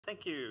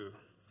Thank you.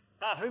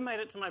 Who made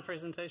it to my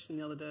presentation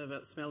the other day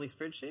about smelly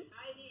spreadsheets?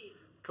 I did.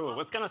 Cool. Well,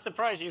 it's going to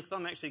surprise you because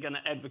I'm actually going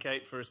to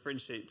advocate for a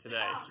spreadsheet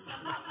today.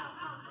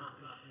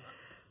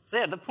 So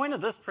yeah, the point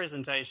of this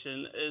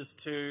presentation is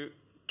to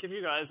give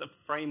you guys a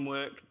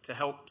framework to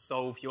help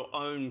solve your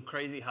own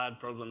crazy hard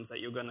problems that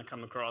you're going to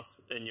come across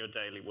in your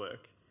daily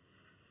work.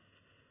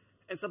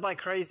 And so by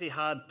crazy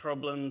hard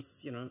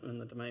problems, in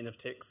the domain of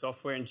tech,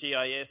 software, and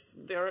GIS,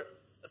 there are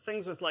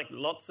things with like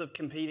lots of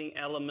competing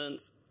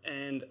elements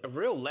and a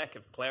real lack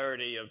of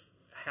clarity of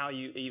how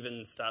you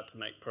even start to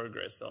make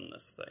progress on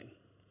this thing.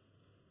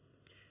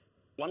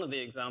 One of the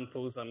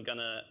examples I'm going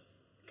to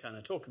kind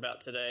of talk about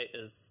today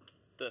is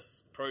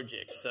this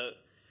project. So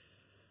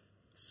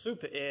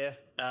Super Air,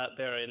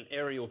 they're an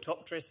aerial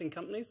top dressing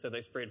company, so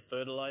they spread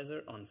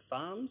fertilizer on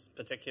farms,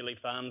 particularly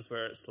farms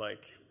where it's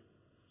like,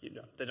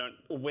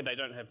 where they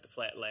don't have the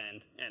flat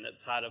land and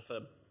it's harder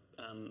for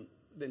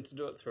them to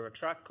do it through a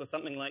truck or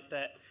something like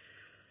that.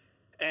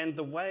 And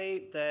the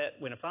way that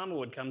when a farmer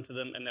would come to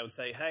them and they would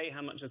say, hey,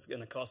 how much is it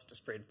going to cost to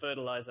spread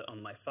fertilizer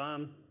on my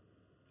farm?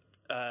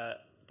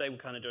 They were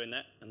kind of doing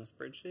that in a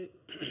spreadsheet.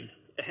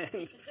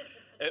 And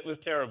it was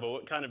terrible.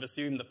 It kind of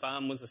assumed the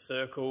farm was a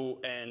circle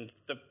and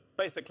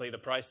basically the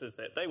prices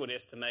that they would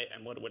estimate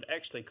and what it would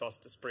actually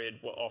cost to spread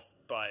were off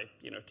by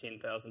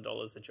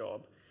 $10,000 a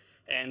job.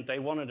 And they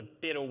wanted a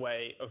better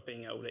way of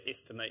being able to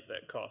estimate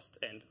that cost.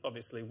 And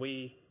obviously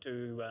we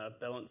do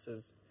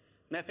balances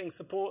mapping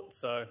support,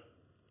 so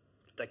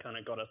they kind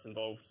of got us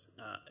involved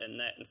in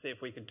that and see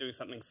if we could do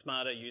something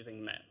smarter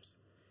using maps.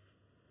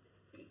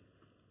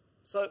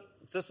 So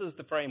this is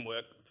the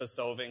framework for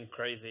solving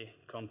crazy,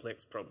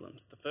 complex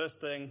problems. The first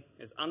thing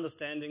is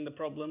understanding the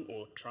problem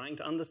or trying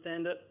to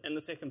understand it, and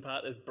the second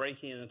part is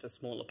breaking it into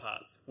smaller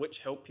parts, which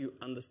help you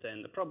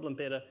understand the problem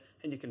better,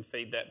 and you can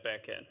feed that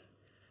back in.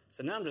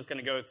 So now I'm just going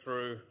to go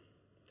through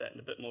that in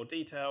a bit more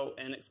detail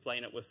and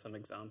explain it with some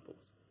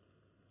examples.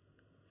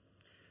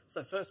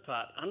 So first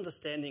part,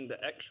 understanding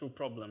the actual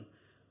problem.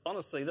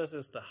 Honestly, this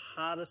is the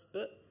hardest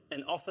bit,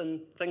 and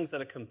often things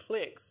that are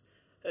complex,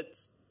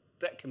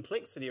 that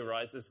complexity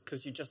arises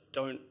because you just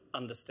don't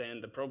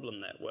understand the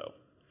problem that well.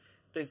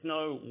 There's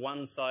no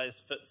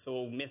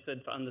one-size-fits-all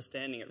method for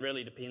understanding. It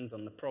really depends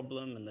on the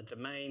problem and the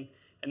domain,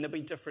 and there'll be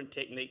different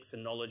techniques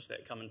and knowledge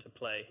that come into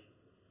play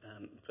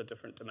for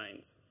different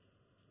domains.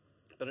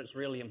 But it's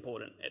really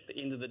important. At the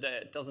end of the day,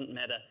 it doesn't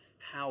matter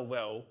how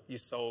well you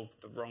solve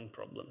the wrong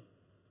problem.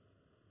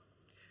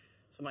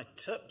 So my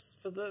tips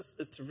for this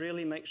is to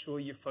really make sure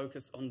you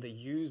focus on the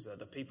user,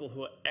 the people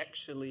who are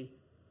actually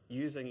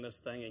using this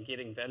thing and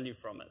getting value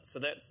from it. So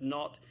that's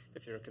not,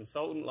 if you're a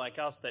consultant like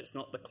us, that's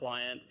not the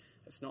client,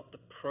 it's not the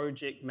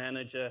project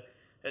manager,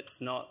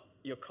 it's not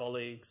your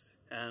colleagues.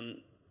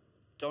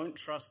 Don't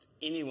trust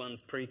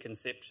anyone's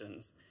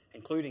preconceptions,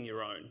 including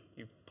your own.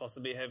 You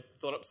possibly have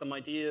thought up some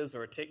ideas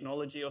or a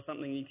technology or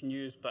something you can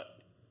use, but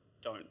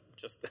don't.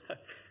 Just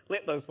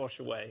let those wash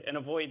away and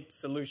avoid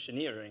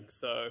solutioneering.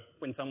 So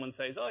when someone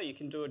says, oh, you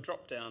can do a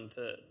drop-down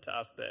to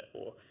ask that,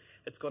 or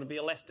it's got to be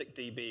elastic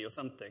DB or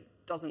something,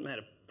 doesn't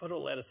matter. Put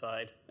all that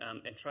aside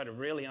and try to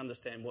really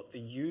understand what the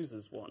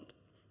users want,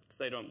 because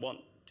they don't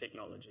want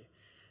technology.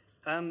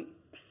 And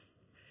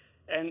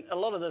a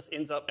lot of this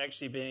ends up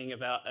actually being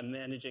about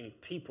managing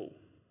people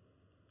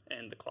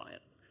and the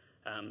client,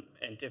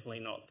 and definitely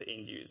not the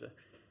end user.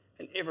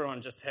 And everyone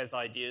just has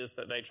ideas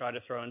that they try to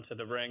throw into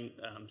the ring,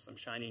 some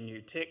shiny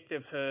new tech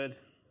they've heard.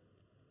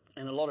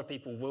 And a lot of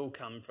people will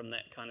come from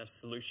that kind of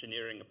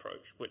solutioneering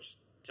approach, which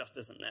just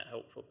isn't that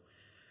helpful.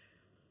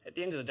 At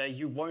the end of the day,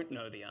 you won't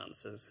know the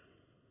answers,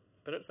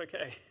 but it's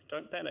okay.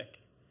 Don't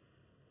panic.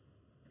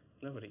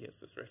 Nobody gets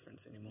this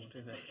reference anymore,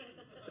 do they?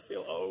 I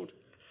feel old.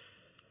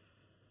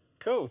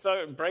 Cool,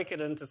 so break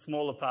it into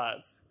smaller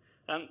parts.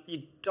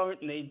 You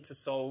don't need to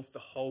solve the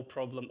whole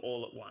problem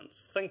all at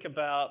once. Think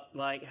about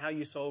like how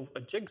you solve a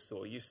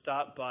jigsaw. You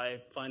start by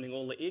finding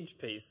all the edge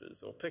pieces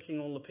or picking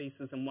all the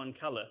pieces in one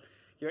color.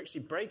 You're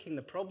actually breaking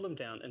the problem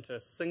down into a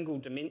single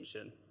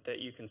dimension that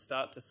you can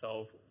start to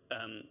solve,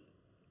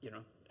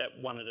 at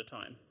one at a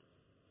time.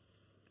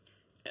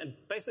 And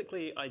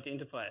basically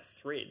identify a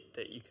thread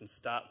that you can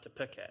start to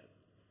pick at.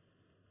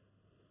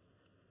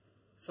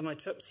 So my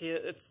tips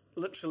here, it's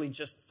literally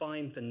just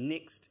find the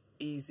next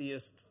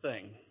easiest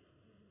thing.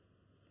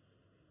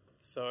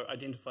 So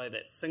identify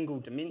that single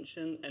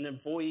dimension and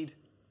avoid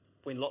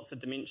when lots of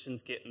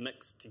dimensions get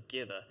mixed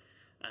together.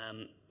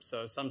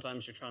 So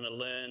sometimes you're trying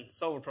to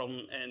solve a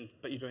problem,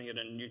 but you're doing it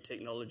in a new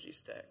technology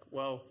stack.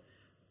 Well,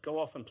 go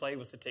off and play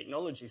with the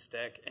technology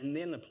stack and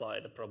then apply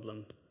the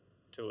problem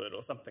to it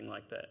or something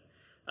like that.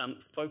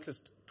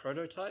 Focused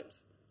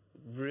prototypes,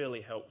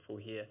 really helpful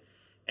here.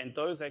 And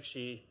those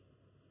actually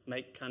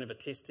make kind of a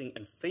testing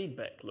and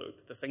feedback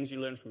loop. The things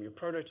you learn from your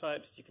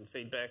prototypes, you can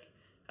feed back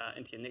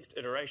into your next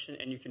iteration,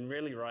 and you can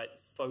really write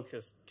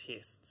focused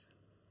tests.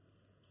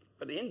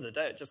 But at the end of the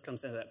day, it just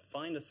comes down to that,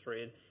 find a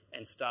thread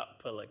and start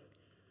pulling.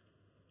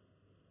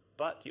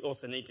 But you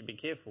also need to be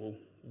careful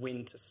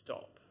when to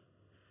stop.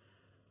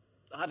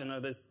 I don't know,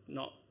 there's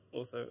not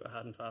also a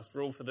hard and fast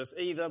rule for this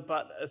either,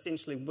 but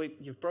essentially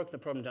you've broken the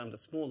problem down to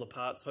smaller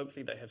parts.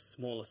 Hopefully they have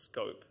smaller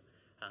scope.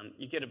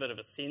 You get a bit of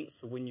a sense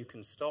for when you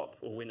can stop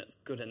or when it's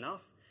good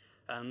enough.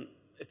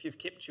 If you've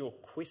kept your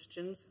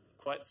questions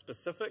quite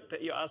specific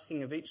that you're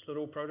asking of each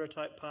little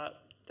prototype part,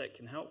 that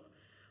can help.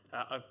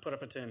 I've put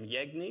up a term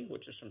YAGNI,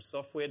 which is from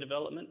software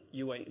development.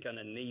 You ain't going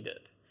to need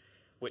it,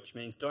 which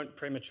means don't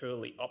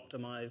prematurely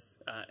optimize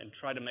and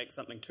try to make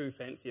something too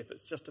fancy. If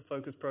it's just a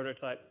focused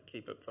prototype,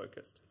 keep it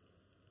focused.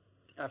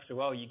 After a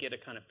while, you get a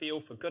kind of feel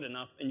for good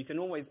enough, and you can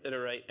always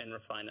iterate and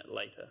refine it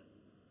later.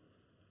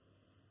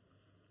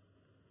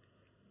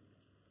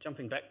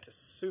 Jumping back to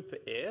Super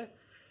Air.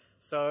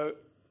 So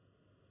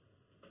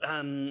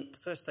the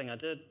first thing I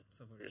did,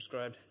 so I've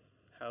described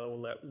how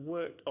all that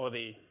worked, or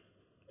the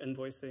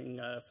invoicing,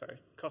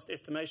 cost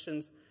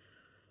estimations.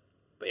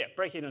 But yeah,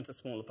 break it into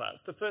smaller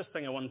parts. The first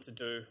thing I wanted to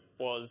do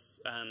was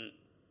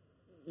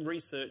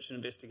research and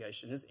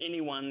investigation. Has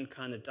anyone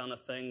kind of done a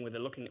thing where they're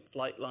looking at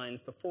flight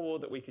lines before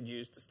that we could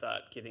use to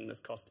start getting this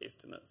cost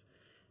estimates?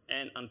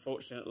 And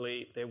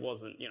unfortunately, there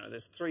wasn't.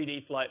 There's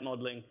 3D flight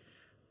modeling,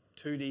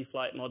 2D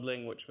flight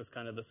modeling, which was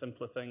kind of the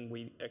simpler thing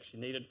we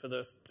actually needed for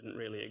this, didn't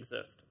really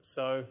exist.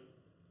 So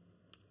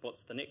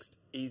what's the next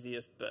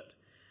easiest bit?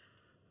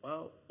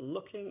 Well,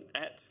 looking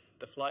at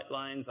the flight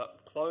lines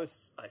up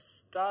close, I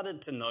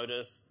started to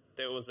notice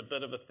there was a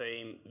bit of a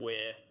theme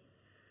where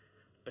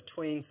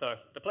so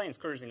the plane's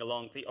cruising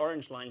along, the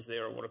orange lines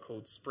there are what are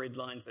called spread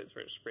lines. That's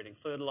where it's spreading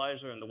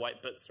fertilizer, and the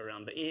white bits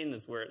around the end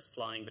is where it's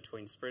flying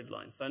between spread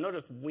lines. So I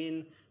noticed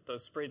when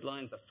those spread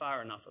lines are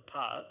far enough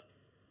apart,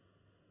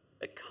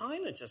 it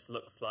kind of just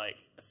looks like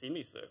a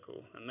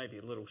semicircle and maybe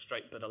a little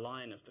straight bit of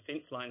line if the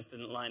fence lines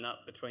didn't line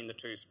up between the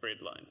two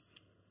spread lines.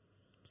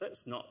 So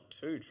that's not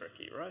too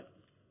tricky, right?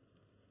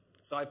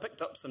 So I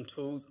picked up some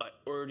tools I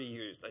already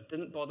used. I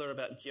didn't bother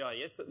about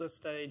GIS at this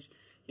stage.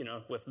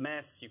 With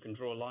maths, you can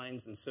draw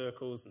lines and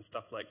circles and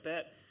stuff like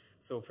that.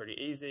 It's all pretty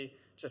easy.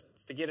 Just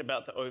forget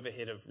about the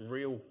overhead of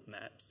real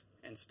maps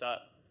and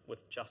start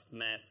with just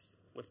maths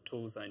with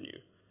tools I knew.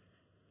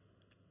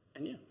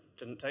 And yeah,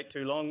 didn't take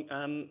too long.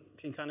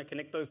 Can kind of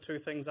connect those two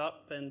things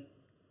up and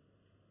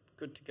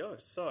good to go.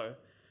 So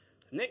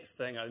the next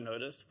thing I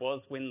noticed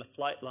was when the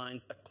flight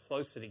lines are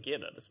closer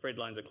together, the spread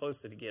lines are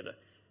closer together,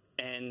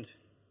 and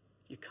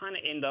you kind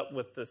of end up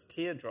with this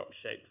teardrop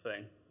shaped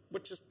thing,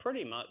 which is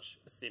pretty much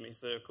a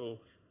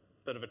semicircle,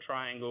 bit of a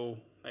triangle,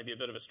 maybe a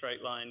bit of a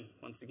straight line,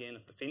 once again,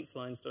 if the fence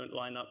lines don't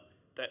line up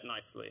that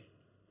nicely.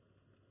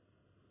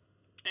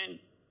 And,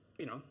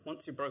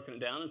 once you've broken it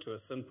down into a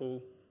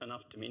simple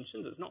enough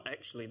dimensions, it's not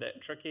actually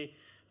that tricky.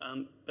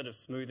 Bit of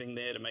smoothing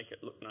there to make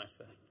it look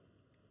nicer.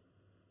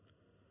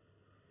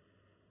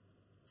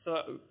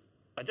 So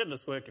I did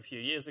this work a few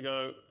years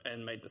ago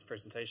and made this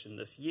presentation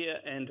this year,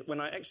 and when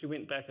I actually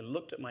went back and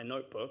looked at my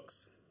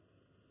notebooks,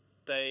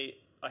 I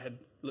had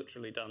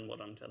literally done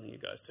what I'm telling you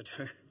guys to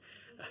do,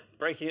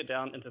 breaking it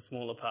down into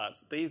smaller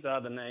parts. These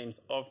are the names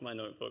of my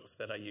notebooks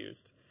that I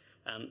used.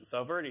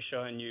 So I've already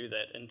shown you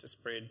that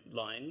interspread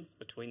lines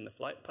between the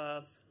flight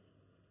paths.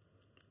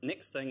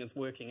 Next thing is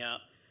working out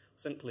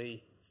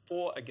simply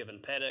for a given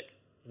paddock,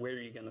 where are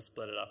you going to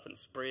split it up and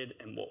spread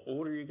and what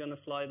order you're going to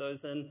fly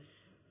those in.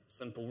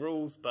 Simple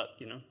rules,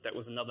 but that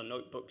was another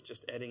notebook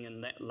just adding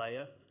in that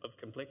layer of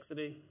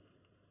complexity.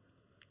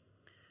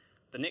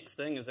 The next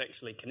thing is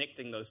actually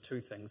connecting those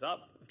two things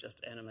up. I've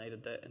just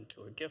animated that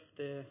into a GIF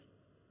there,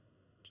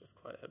 which is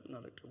quite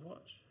hypnotic to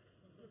watch.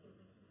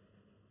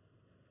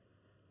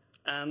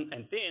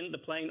 And then the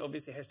plane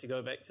obviously has to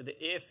go back to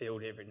the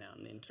airfield every now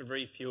and then to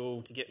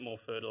refuel, to get more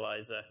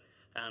fertilizer.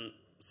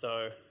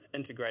 So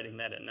integrating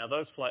that in. Now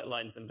those flight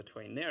lines in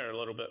between there are a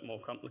little bit more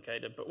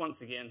complicated, but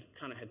once again,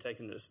 kind of had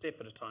taken it a step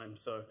at a time,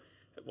 so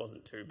it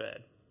wasn't too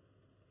bad.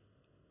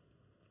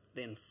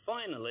 Then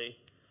finally,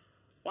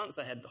 once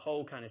I had the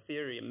whole kind of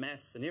theory and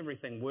maths and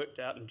everything worked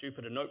out in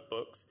Jupyter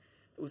notebooks,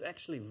 it was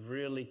actually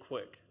really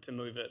quick to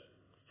move it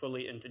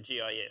fully into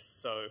GIS.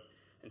 So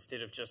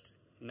instead of just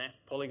math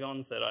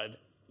polygons that I'd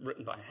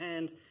written by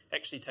hand,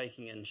 actually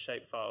taking in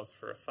shape files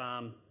for a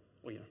farm,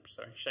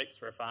 shapes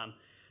for a farm,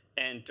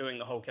 and doing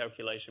the whole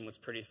calculation was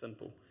pretty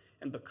simple.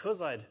 And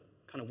because I'd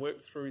kind of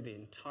worked through the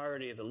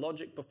entirety of the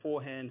logic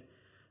beforehand,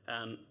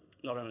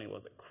 not only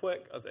was it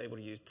quick, I was able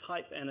to use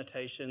type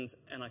annotations,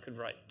 and I could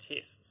write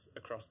tests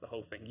across the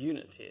whole thing,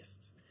 unit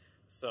tests.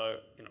 So,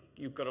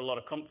 you've got a lot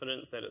of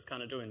confidence that it's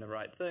kind of doing the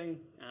right thing,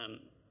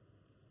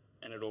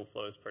 and it all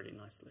flows pretty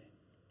nicely.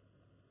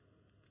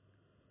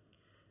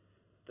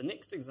 The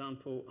next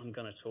example I'm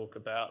going to talk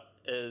about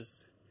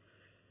is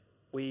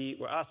we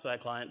were asked by a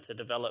client to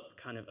develop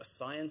kind of a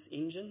science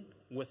engine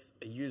with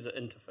a user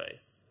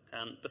interface.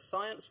 The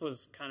science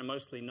was kind of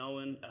mostly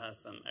known.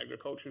 Some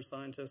agricultural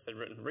scientists had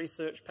written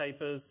research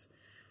papers,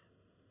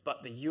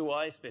 but the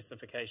UI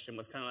specification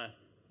was kind of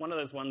one of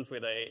those ones where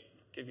they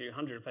give you a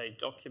 100-page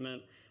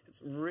document. It's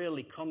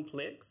really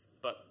complex,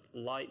 but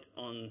light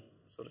on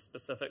sort of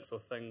specifics or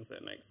things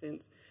that make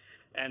sense.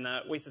 And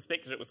we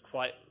suspected it was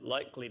quite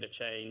likely to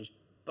change,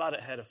 but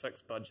it had a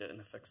fixed budget and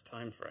a fixed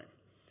time frame.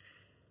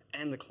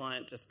 and the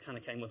client just kind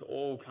of came with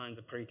all kinds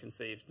of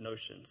preconceived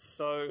notions.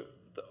 So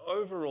the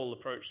overall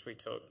approach we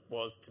took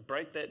was to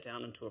break that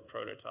down into a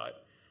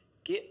prototype,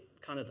 get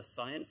kind of the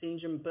science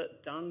engine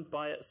bit done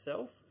by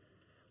itself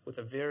with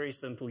a very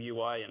simple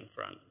UI in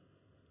front.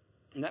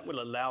 And that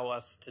will allow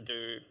us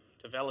to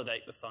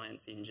validate the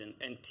science engine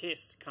and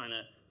test kind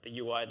of the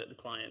UI that the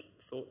client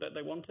thought that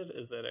they wanted.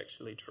 Is that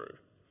actually true?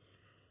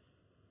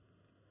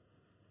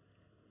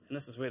 And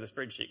this is where the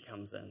spreadsheet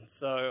comes in.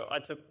 So I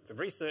took the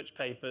research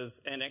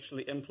papers and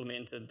actually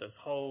implemented this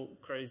whole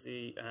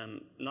crazy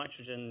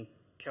nitrogen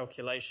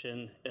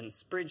calculation in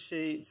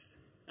spreadsheets.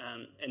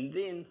 And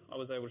then I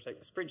was able to take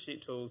the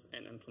spreadsheet tools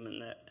and implement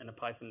that in a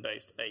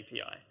Python-based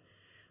API.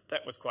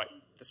 That was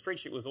the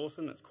spreadsheet was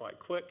awesome. It's quite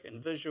quick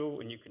and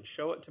visual, and you can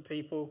show it to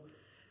people.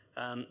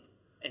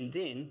 And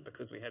then,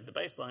 because we had the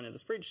baseline of the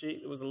spreadsheet,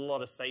 there was a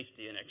lot of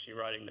safety in actually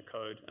writing the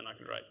code, and I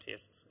could write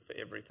tests for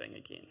everything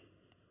again.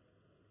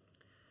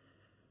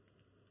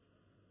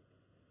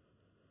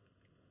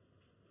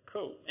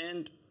 Cool,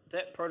 and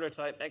that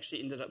prototype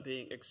actually ended up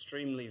being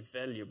extremely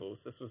valuable.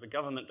 So this was a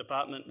government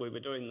department we were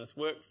doing this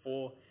work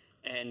for,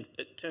 and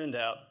it turned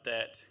out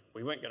that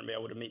we weren't going to be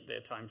able to meet their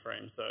time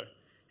frame. So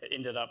it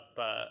ended up,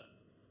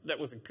 that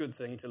was a good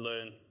thing to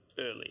learn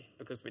early,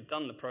 because we'd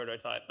done the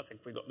prototype. I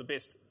think we got the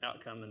best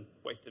outcome and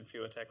wasted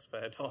fewer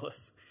taxpayer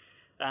dollars.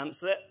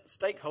 So that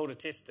stakeholder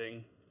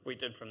testing we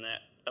did from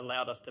that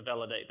allowed us to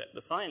validate that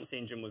the science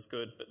engine was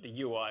good, but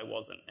the UI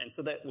wasn't. And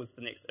so that was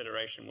the next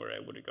iteration we were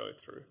able to go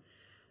through.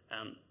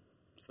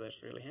 So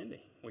that's really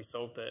handy. We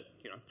solved that,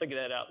 figured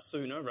that out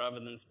sooner rather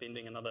than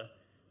spending another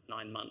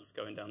 9 months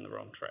going down the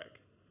wrong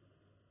track.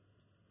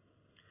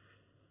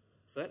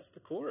 So that's the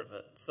core of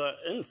it. So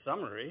in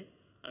summary,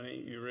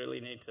 you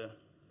really need to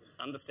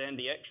understand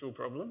the actual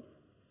problem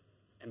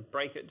and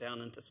break it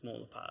down into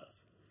smaller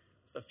parts.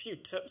 So a few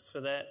tips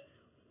for that.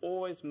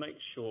 Always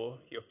make sure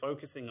you're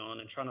focusing on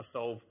and trying to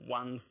solve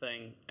one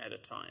thing at a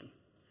time.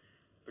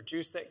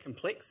 Reduce that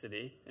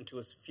complexity into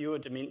as fewer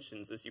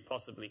dimensions as you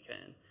possibly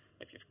can.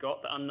 If you've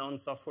got the unknown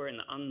software and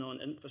the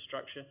unknown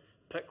infrastructure,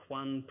 pick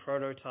one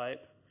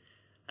prototype.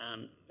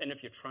 And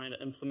if you're trying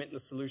to implement the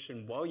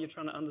solution while you're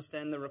trying to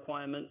understand the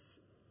requirements,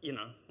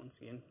 once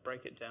again,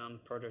 break it down,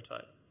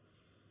 prototype.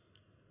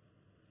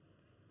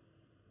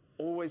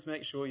 Always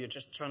make sure you're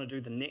just trying to do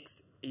the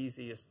next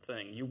easiest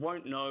thing. You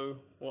won't know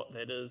what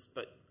that is,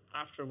 but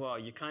after a while,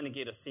 you kind of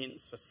get a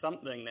sense for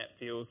something that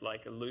feels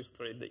like a loose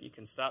thread that you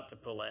can start to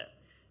pull at.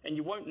 And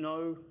you won't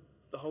know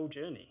the whole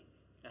journey.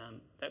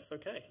 That's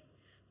okay.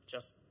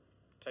 Just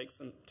take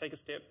a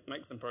step,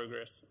 make some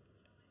progress.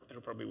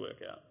 It'll probably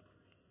work out.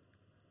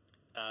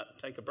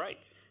 Take a break.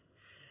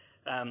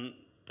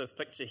 This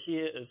picture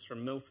here is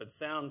from Milford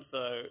Sound.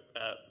 So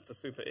for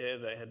Super Air,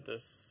 they had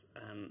this,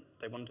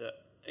 they wanted to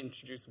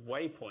introduce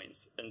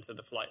waypoints into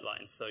the flight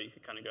lines. So you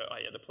could kind of go, oh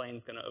yeah, the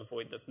plane's going to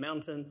avoid this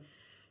mountain.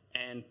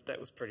 And that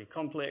was pretty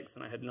complex,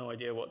 and I had no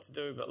idea what to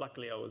do, but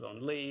luckily I was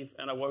on leave,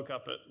 and I woke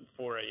up at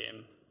 4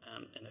 a.m.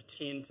 In a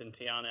tent in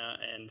Tiana,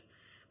 and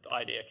the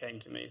idea came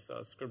to me, so I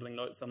was scribbling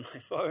notes on my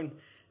phone,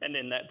 and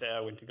then that day I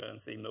went to go and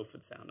see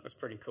Milford Sound. It was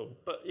pretty cool.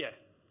 But yeah,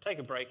 take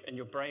a break, and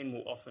your brain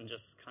will often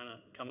just kind of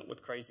come up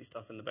with crazy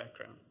stuff in the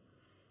background.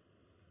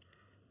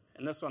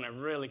 And this one I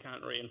really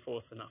can't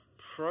reinforce enough.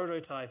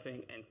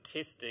 Prototyping and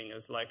testing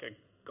is like a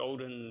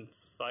golden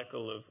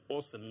cycle of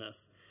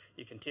awesomeness.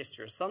 You can test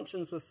your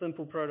assumptions with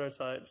simple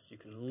prototypes, you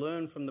can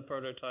learn from the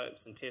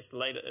prototypes and test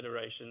later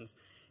iterations,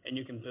 and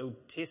you can build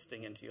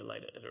testing into your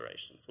later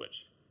iterations,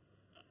 which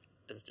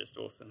is just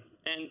awesome.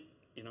 And,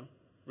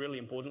 really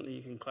importantly,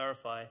 you can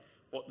clarify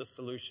what the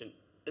solution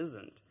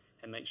isn't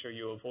and make sure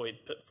you avoid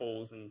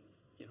pitfalls and,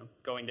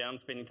 going down,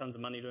 spending tons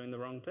of money doing the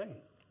wrong thing.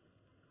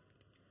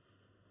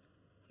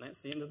 And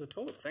that's the end of the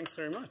talk. Thanks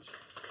very much.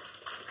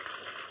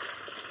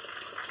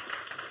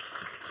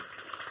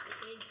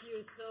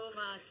 So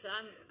much.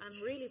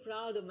 I'm really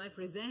proud of my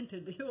presenter.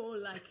 They all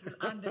like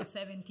under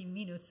 17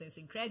 minutes. It's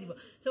incredible.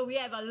 So we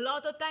have a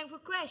lot of time for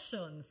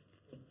questions.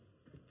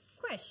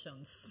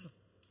 Questions.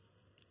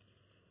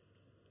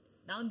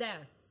 Down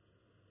there.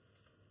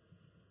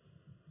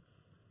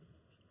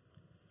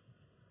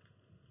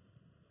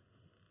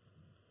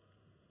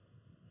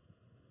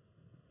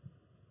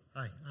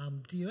 Hi.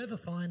 Do you ever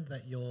find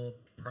that your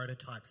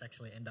prototypes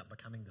actually end up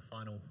becoming the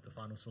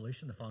final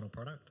solution, the final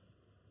product?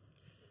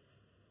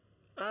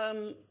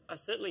 I've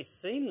certainly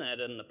seen that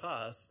in the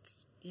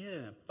past,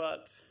 yeah,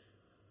 but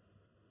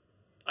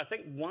I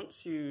think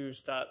once you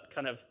start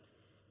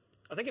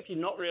I think if you're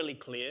not really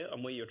clear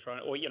on where you're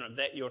trying, or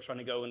that you're trying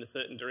to go in a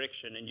certain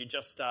direction and you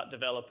just start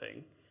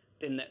developing,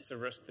 then that's a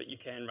risk that you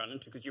can run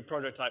into, because your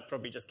prototype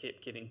probably just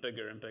kept getting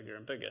bigger and bigger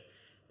and bigger.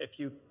 If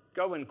you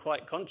go in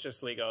quite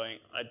consciously going,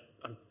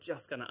 I'm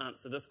just going to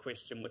answer this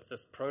question with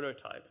this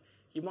prototype,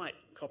 you might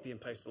copy and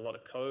paste a lot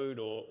of code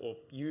or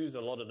use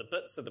a lot of the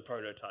bits of the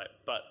prototype,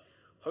 but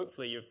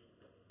hopefully you've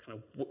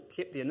kind of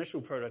kept the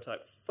initial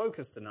prototype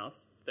focused enough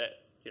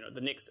that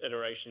the next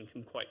iteration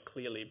can quite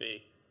clearly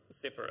be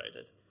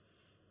separated.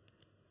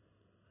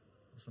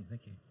 Awesome,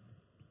 thank you.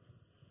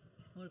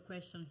 More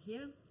question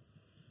here.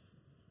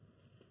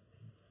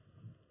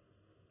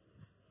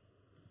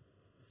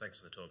 thanks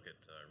for the talk. It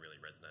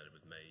really resonated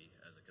with me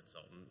as a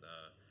consultant.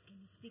 Can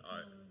you speak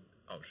more?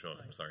 Oh, sure.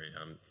 Sorry.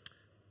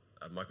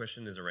 My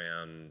question is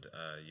around,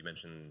 you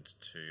mentioned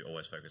to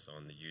always focus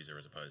on the user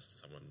as opposed to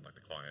someone like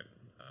the client.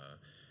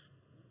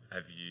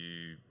 Have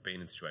you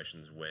been in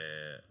situations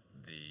where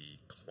the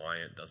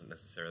client doesn't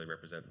necessarily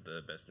represent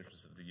the best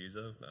interests of the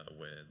user,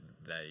 where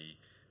they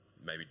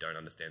maybe don't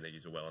understand their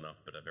user well enough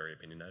but are very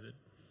opinionated?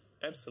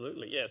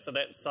 Absolutely, yeah. So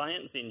that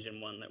science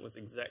engine one, that was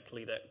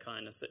exactly that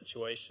kind of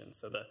situation.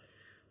 So the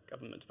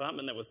government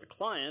department that was the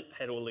client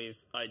had all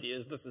these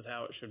ideas, this is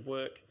how it should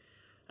work.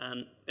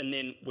 And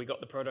then we got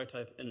the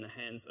prototype in the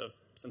hands of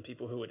some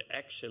people who would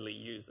actually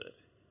use it.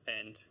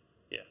 And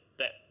yeah,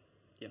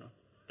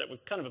 that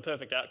was kind of a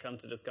perfect outcome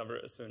to discover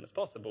it as soon as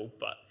possible,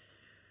 but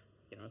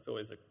it's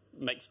always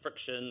makes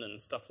friction and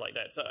stuff like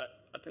that. So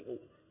I think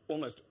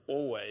almost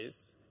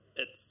always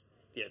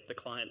the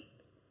client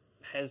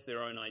has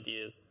their own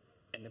ideas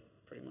and they're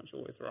pretty much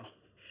always wrong.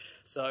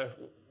 So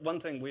one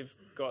thing we've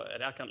got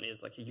at our company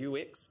is like a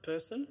UX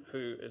person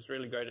who is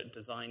really great at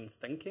design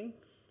thinking.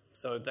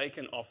 So they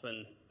can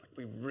often,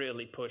 we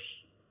really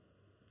push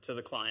to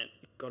the client,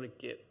 you've got to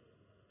get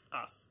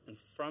us in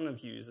front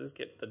of users,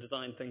 get the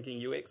design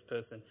thinking UX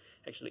person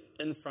actually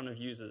in front of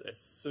users as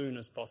soon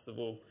as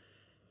possible,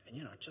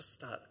 and just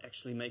start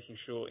actually making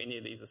sure any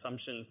of these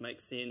assumptions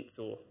make sense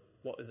or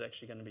what is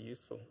actually going to be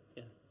useful.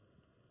 Yeah.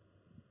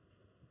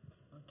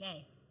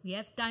 Okay, we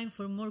have time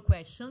for more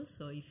questions,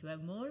 so if you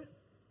have more.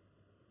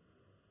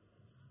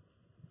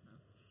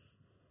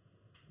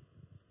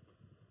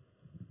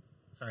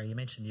 Sorry, you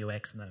mentioned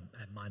UX and that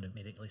mine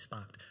immediately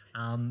sparked.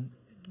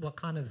 What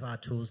kind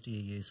of tools do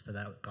you use for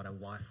that kind of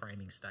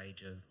wireframing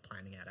stage of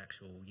planning out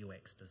actual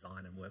UX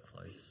design and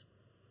workflows?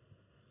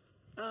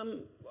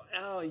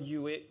 Our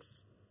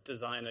UX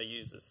designer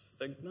uses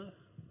Figma,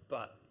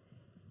 but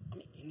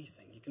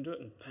anything. You can do it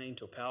in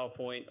Paint or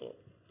PowerPoint or,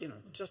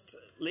 just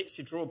lets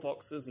you draw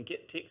boxes and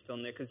get text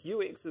on there, because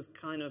UX is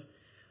kind of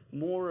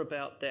more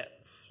about that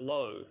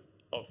flow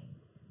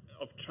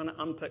of trying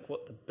to unpick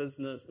what the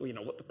business,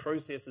 what the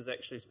process is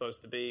actually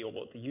supposed to be or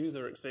what the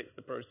user expects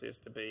the process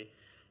to be,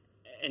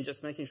 and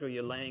just making sure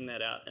you're laying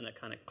that out in a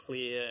kind of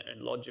clear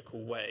and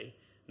logical way,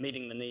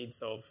 meeting the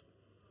needs of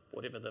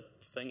whatever the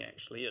thing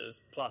actually is,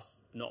 plus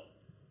not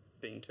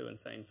being too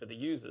insane for the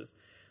users.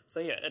 So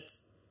yeah,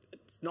 it's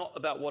not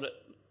about what it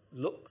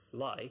looks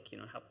like,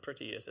 how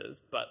pretty it is,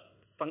 but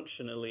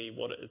functionally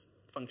what it is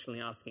functionally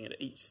asking at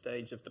each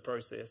stage of the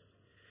process.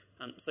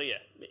 So yeah,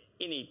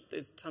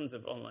 there's tons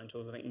of online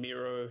tools. I think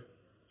Miro,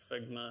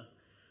 Figma,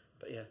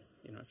 but yeah,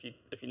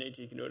 if you need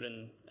to, you can do it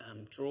in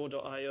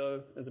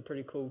Draw.io is a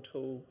pretty cool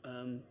tool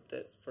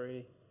that's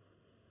free.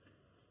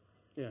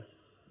 Yeah.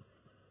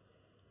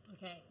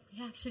 Okay,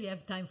 we actually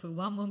have time for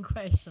one more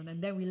question, and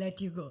then we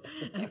let you go.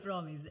 I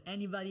promise.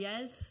 Anybody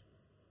else?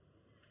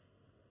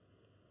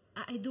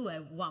 I do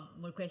have one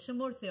more question,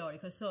 more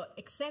theoretical. So,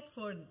 except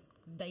for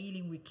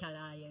dealing with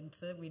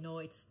clients, we know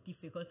it's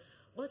difficult.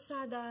 What's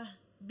the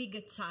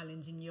biggest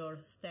challenge in your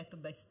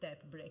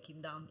step-by-step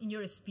breaking down, in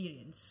your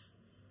experience?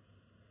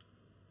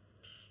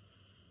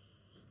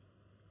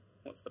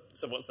 What's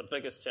the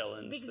biggest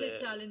challenge?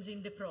 Biggest challenge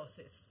in the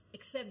process,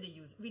 except the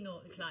user. We know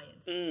the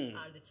clients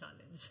are the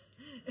challenge.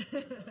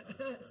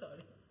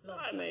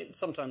 Sorry.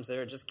 Sometimes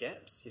there are just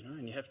gaps,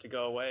 and you have to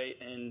go away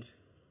and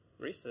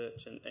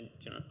research and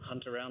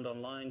hunt around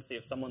online, see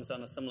if someone's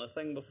done a similar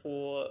thing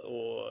before,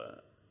 or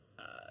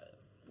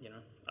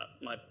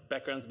my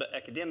background's a bit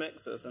academic,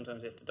 so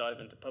sometimes you have to dive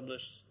into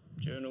published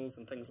journals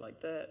and things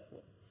like that.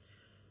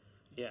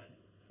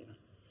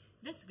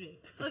 That's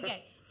great.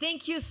 Okay,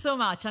 thank you so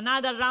much.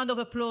 Another round of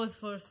applause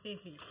for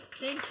Stacy.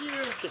 Thank you.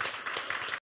 Cheers.